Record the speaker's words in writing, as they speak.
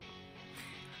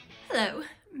Hello,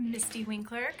 Misty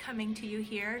Winkler coming to you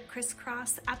here,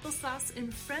 crisscross applesauce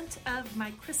in front of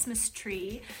my Christmas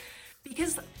tree,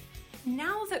 because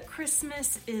now that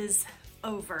Christmas is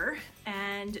over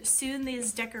and soon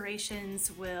these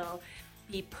decorations will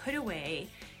be put away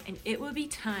and it will be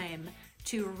time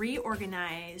to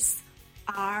reorganize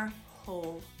our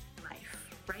whole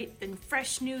life, right? The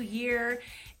fresh new year,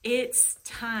 it's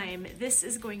time. This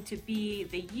is going to be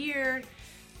the year,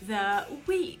 the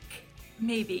week,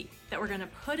 maybe, that we're gonna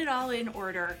put it all in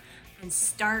order and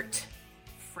start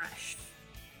fresh.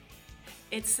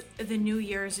 It's the New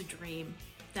Year's dream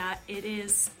that it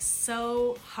is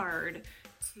so hard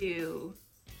to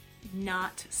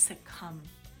not succumb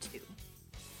to.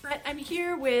 But I'm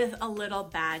here with a little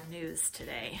bad news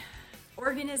today.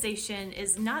 Organization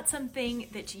is not something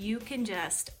that you can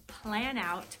just plan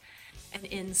out and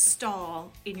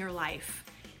install in your life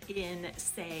in,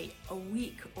 say, a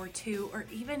week or two or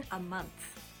even a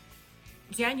month.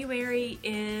 January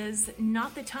is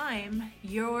not the time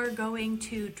you're going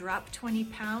to drop 20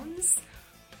 pounds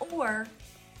or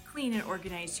clean and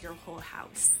organize your whole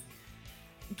house.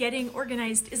 Getting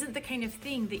organized isn't the kind of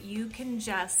thing that you can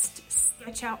just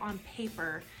sketch out on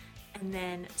paper and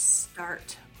then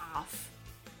start off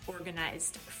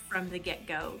organized from the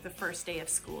get-go, the first day of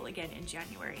school again in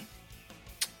January.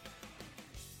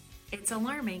 It's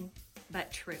alarming,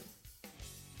 but true.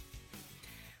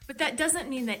 But that doesn't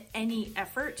mean that any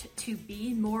effort to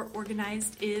be more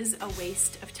organized is a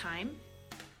waste of time.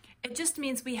 It just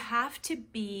means we have to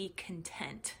be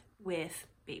content with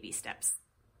baby steps.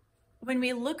 When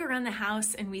we look around the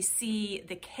house and we see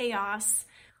the chaos,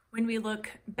 when we look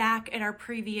back at our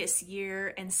previous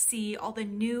year and see all the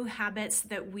new habits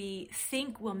that we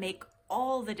think will make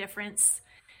all the difference,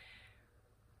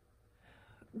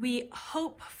 we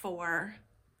hope for,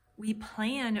 we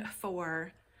plan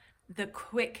for the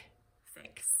quick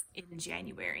fix in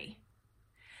January.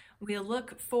 We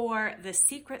look for the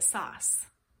secret sauce,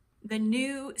 the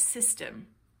new system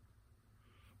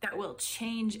that will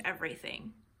change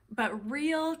everything. But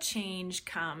real change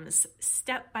comes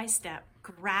step by step,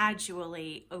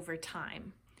 gradually over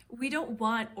time. We don't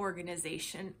want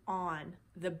organization on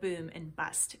the boom and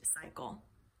bust cycle.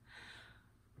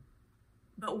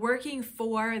 But working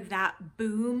for that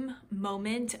boom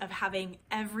moment of having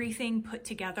everything put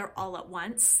together all at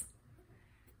once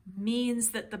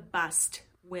means that the bust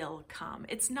will come.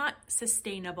 It's not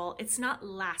sustainable. It's not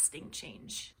lasting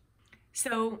change.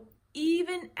 So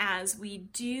even as we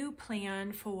do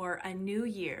plan for a new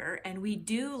year and we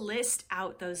do list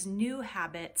out those new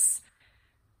habits,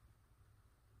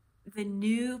 the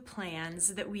new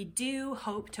plans that we do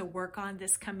hope to work on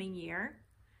this coming year,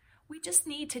 we just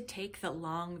need to take the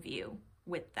long view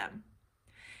with them.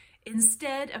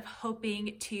 Instead of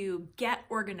hoping to get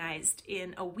organized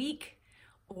in a week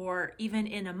or even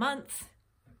in a month,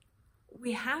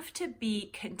 we have to be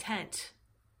content,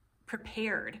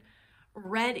 prepared,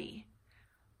 ready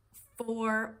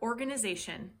for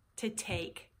organization to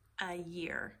take a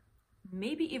year,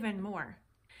 maybe even more.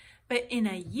 But in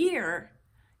a year,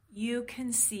 you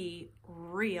can see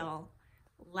real,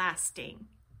 lasting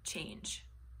change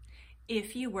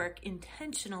if you work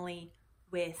intentionally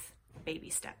with baby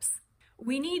steps.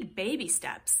 We need baby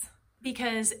steps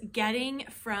because getting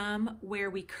from where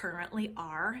we currently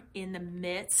are in the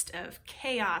midst of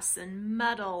chaos and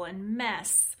muddle and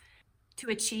mess to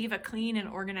achieve a clean and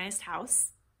organized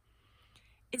house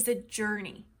is a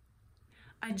journey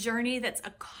that's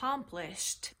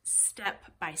accomplished step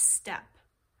by step,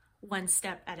 one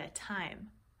step at a time,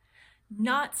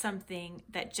 not something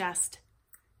that just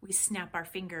we snap our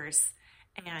fingers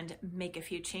and make a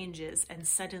few changes and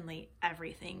suddenly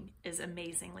everything is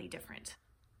amazingly different.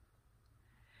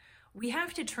 We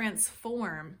have to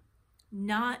transform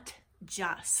not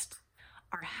just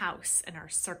our house and our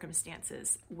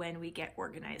circumstances when we get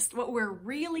organized. What we're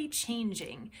really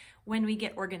changing when we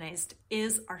get organized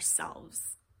is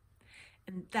ourselves.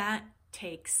 And that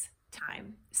takes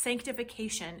time.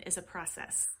 Sanctification is a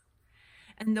process.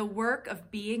 And the work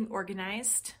of being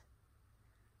organized,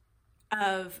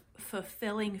 of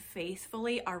fulfilling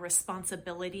faithfully our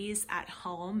responsibilities at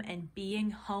home and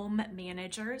being home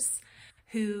managers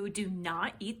who do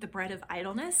not eat the bread of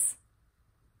idleness,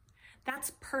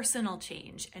 that's personal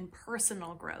change and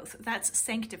personal growth. That's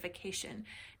sanctification.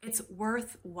 It's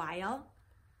worthwhile,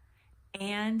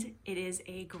 and it is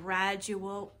a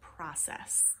gradual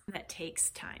process that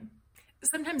takes time.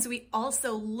 Sometimes we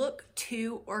also look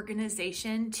to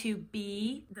organization to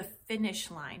be the finish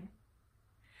line,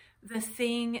 the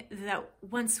thing that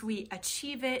once we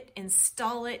achieve it,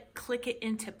 install it, click it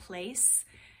into place,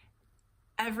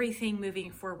 everything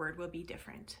moving forward will be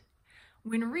different.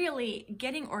 when really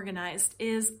getting organized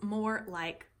is more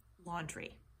like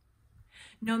laundry.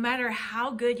 No matter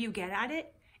how good you get at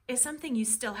it, it's something you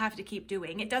still have to keep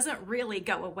doing. It doesn't really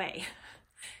go away.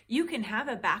 You can have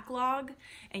a backlog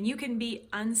and you can be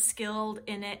unskilled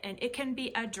in it, and it can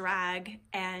be a drag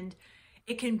and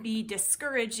it can be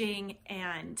discouraging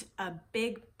and a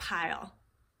big pile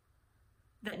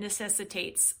that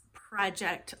necessitates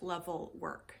project level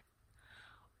work.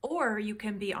 Or you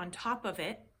can be on top of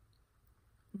it,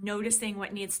 noticing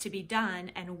what needs to be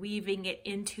done and weaving it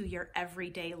into your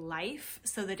everyday life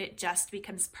so that it just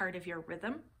becomes part of your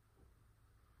rhythm.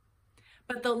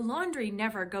 But the laundry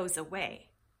never goes away.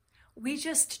 We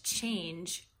just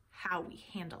change how we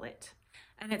handle it.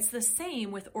 And it's the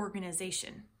same with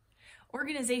organization.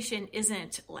 Organization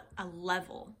isn't a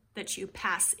level that you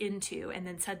pass into and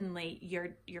then suddenly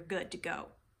you're good to go.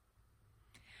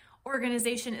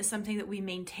 Organization is something that we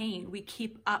maintain, we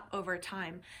keep up over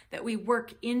time, that we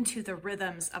work into the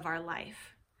rhythms of our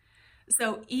life.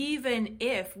 So even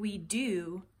if we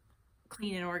do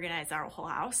clean and organize our whole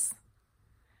house,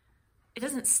 it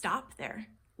doesn't stop there.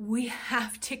 We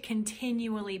have to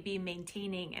continually be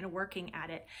maintaining and working at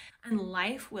it, and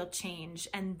life will change.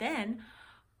 And then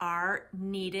our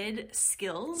needed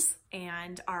skills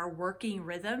and our working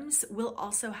rhythms will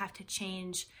also have to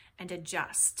change and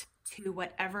adjust to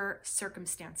whatever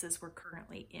circumstances we're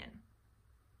currently in.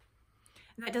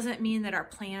 That doesn't mean that our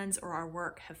plans or our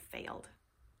work have failed.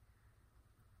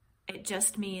 It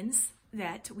just means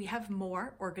that we have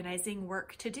more organizing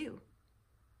work to do.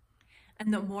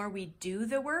 And the more we do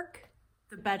the work,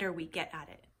 the better we get at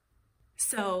it.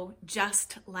 So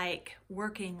just like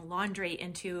working laundry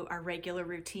into our regular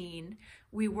routine,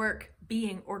 we work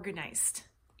being organized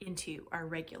into our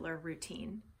regular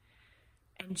routine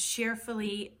and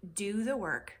cheerfully do the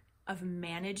work of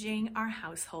managing our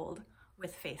household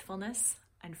with faithfulness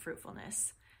and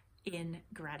fruitfulness in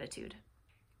gratitude.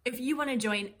 If you want to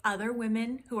join other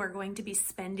women who are going to be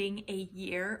spending a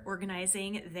year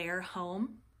organizing their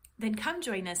home, then come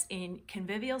join us in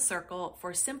Convivial Circle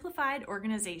for Simplified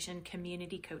Organization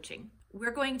Community Coaching.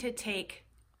 We're going to take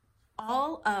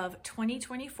all of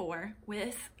 2024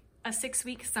 with a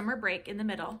 6-week summer break in the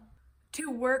middle to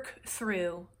work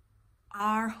through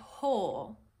our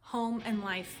whole home and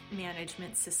life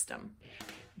management system,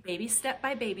 baby step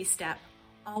by baby step,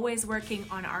 always working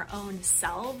on our own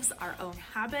selves, our own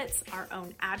habits, our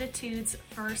own attitudes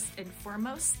first and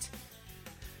foremost,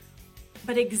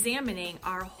 but examining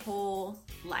our whole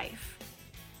life,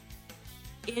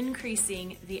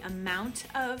 increasing the amount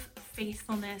of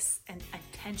faithfulness and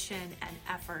attention and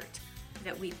effort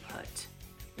that we put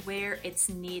where it's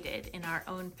needed in our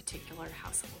own particular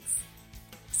households.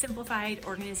 Simplified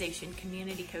Organization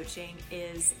Community Coaching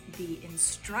is the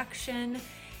instruction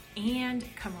and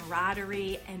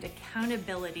camaraderie and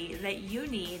accountability that you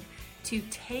need to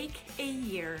take a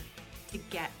year to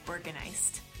get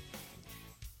organized.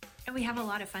 And we have a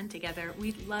lot of fun together.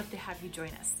 We'd love to have you join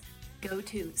us. Go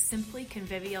to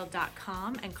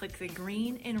simplyconvivial.com and click the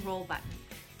green enroll button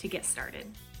to get started.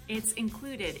 It's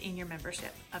included in your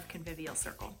membership of Convivial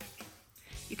Circle.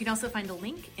 You can also find a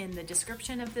link in the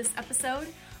description of this episode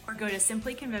or go to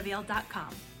simplyconvivial.com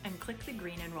and click the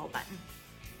green enroll button.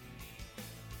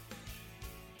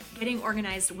 Getting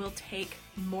organized will take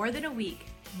more than a week,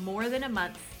 more than a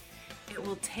month. It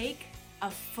will take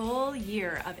a full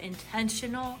year of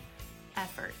intentional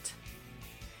effort.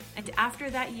 And after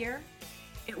that year,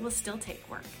 it will still take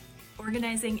work.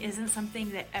 Organizing isn't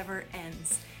something that ever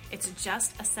ends. It's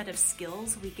just a set of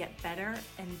skills we get better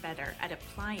and better at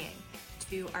applying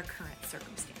to our current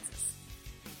circumstances.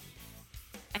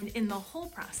 And in the whole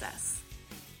process,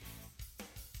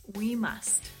 we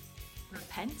must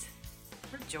repent,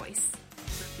 rejoice,